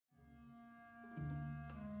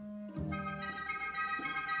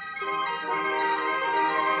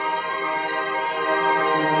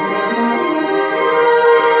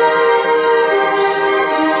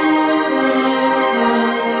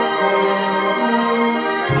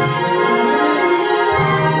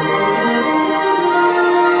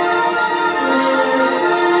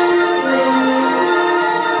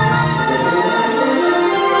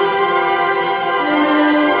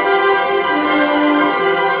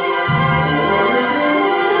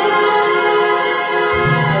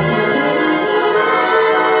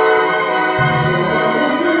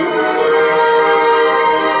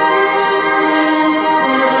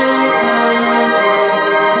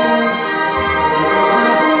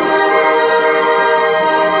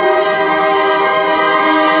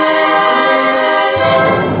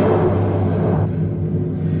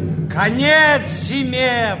Конец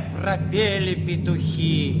зиме, пропели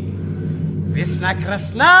петухи. Весна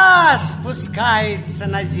красна спускается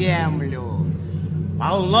на землю.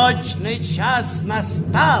 Полночный час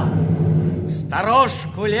настал.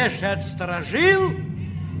 Сторожку леший отсторожил.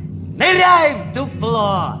 Ныряй в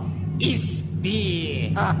дупло и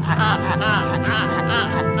спи.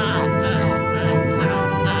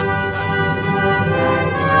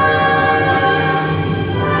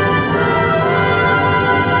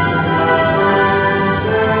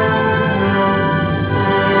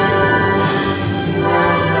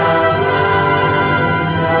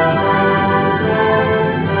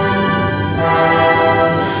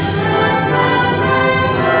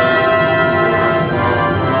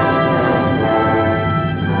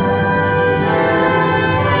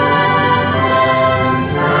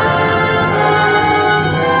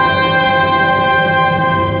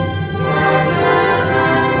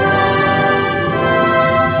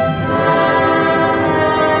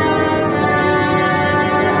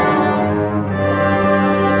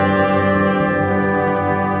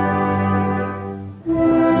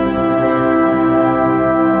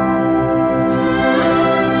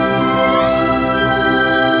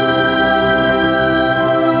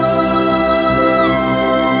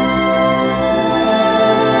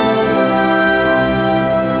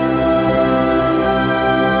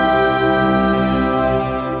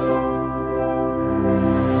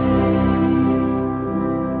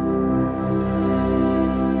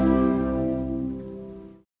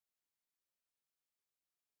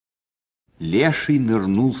 Леший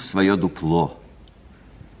нырнул в свое дупло.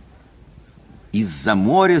 Из-за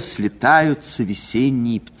моря слетаются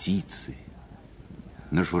весенние птицы.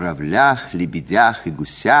 На журавлях, лебедях и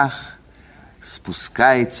гусях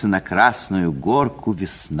спускается на Красную горку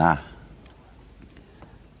весна.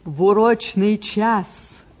 В урочный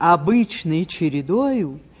час, обычной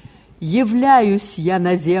чередою, являюсь я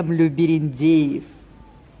на землю Берендеев.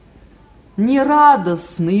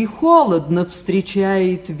 Нерадостно и холодно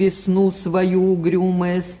встречает весну свою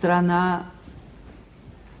угрюмая страна.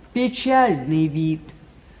 Печальный вид,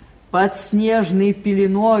 под снежной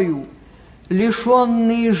пеленою,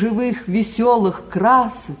 лишенные живых веселых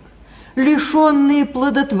красок, лишенные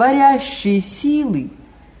плодотворящей силы,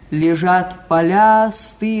 лежат поля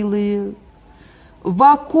стылые, в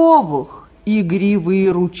оковах игривые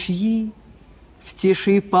ручьи. В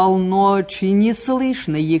тиши полночи не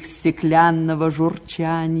слышно их стеклянного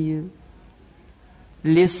журчания.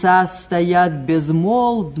 Леса стоят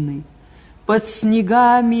безмолвны, под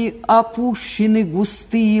снегами опущены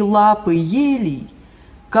густые лапы елей,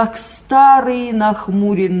 как старые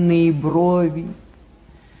нахмуренные брови.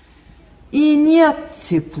 И нет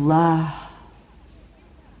тепла.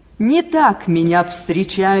 Не так меня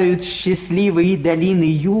встречают счастливые долины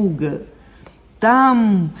юга.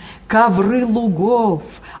 Там ковры лугов,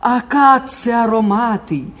 акации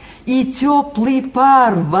ароматы и теплый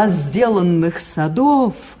пар возделанных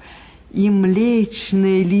садов, и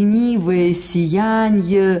млечное ленивое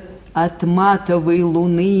сиянье от матовой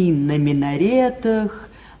луны на минаретах,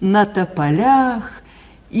 на тополях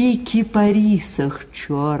и кипарисах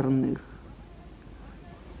черных.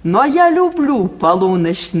 Но я люблю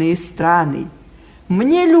полуночные страны.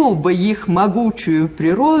 Мне любо их могучую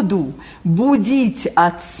природу будить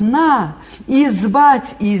от сна и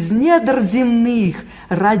звать из недр земных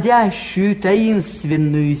родящую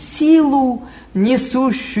таинственную силу,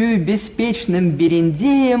 несущую беспечным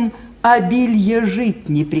берендеям обилье жить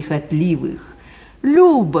неприхотливых.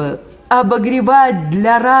 Любо обогревать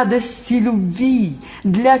для радости любви,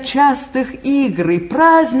 для частых игр и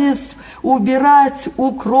празднеств, убирать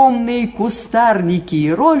укромные кустарники и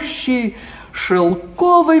рощи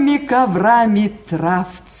шелковыми коврами трав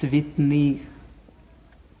цветных.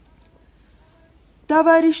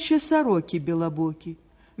 Товарищи сороки белобоки,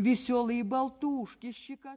 веселые болтушки, щекотливые.